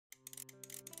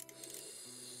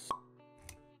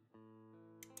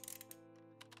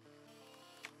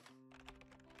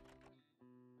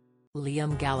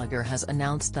Liam Gallagher has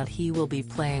announced that he will be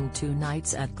playing 2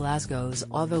 nights at Glasgow's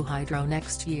OVO Hydro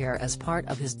next year as part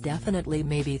of his Definitely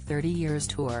Maybe 30 Years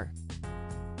tour.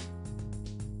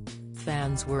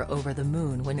 Fans were over the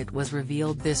moon when it was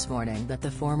revealed this morning that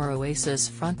the former Oasis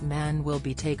frontman will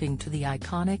be taking to the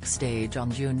iconic stage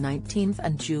on June 19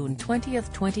 and June 20,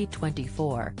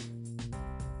 2024.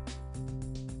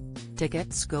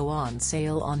 Tickets go on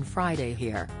sale on Friday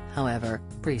here, however,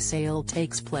 pre-sale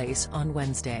takes place on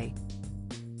Wednesday.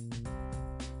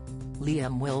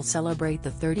 Liam will celebrate the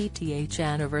 30th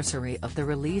anniversary of the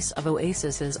release of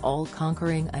Oasis's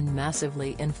all-conquering and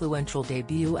massively influential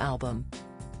debut album.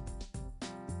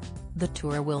 The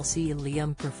tour will see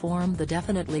Liam perform the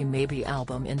Definitely Maybe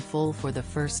album in full for the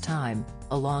first time,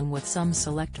 along with some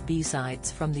select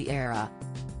B-sides from the era.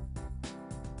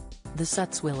 The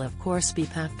sets will of course be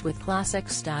packed with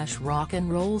classics – rock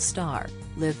and roll star,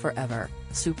 Live Forever,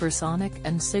 Supersonic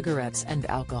and Cigarettes and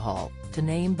Alcohol, to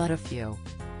name but a few.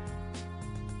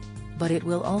 But it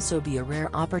will also be a rare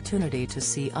opportunity to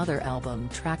see other album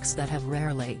tracks that have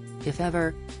rarely, if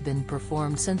ever, been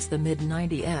performed since the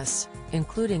mid-90s,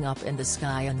 including Up in the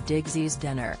Sky and Digsy's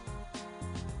Dinner.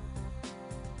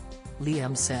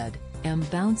 Liam said, "I'm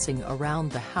bouncing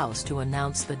around the house to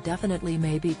announce the Definitely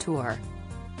Maybe tour.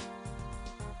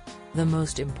 The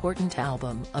most important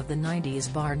album of the 90s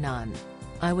bar none.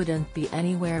 I wouldn't be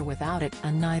anywhere without it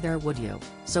and neither would you,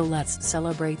 so let's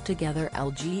celebrate together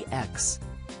LGX."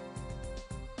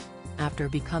 After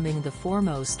becoming the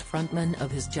foremost frontman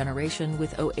of his generation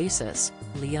with Oasis,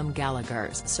 Liam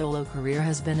Gallagher's solo career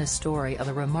has been a story of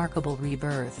a remarkable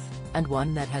rebirth, and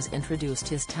one that has introduced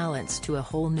his talents to a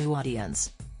whole new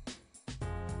audience.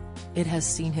 It has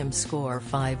seen him score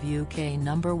 5 UK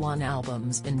 #1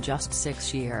 albums in just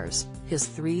 6 years, his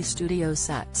 3 studio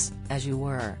sets, As You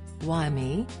Were, Why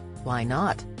Me? Why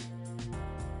Not?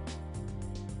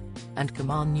 And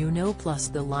Come On You Know, plus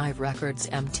the live records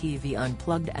MTV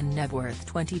Unplugged and Nebworth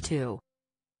 22.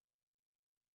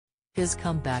 His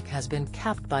comeback has been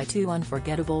capped by 2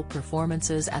 unforgettable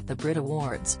performances at the Brit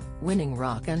Awards, winning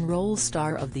Rock and Roll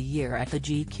Star of the Year at the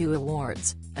GQ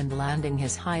Awards, and landing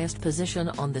his highest position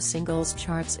on the singles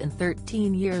charts in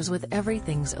 13 years with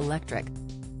Everything's Electric.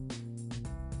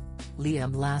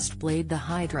 Liam last played the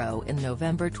Hydro in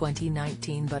November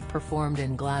 2019 but performed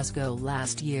in Glasgow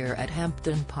last year at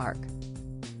Hampden Park.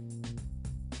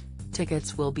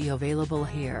 Tickets will be available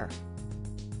here.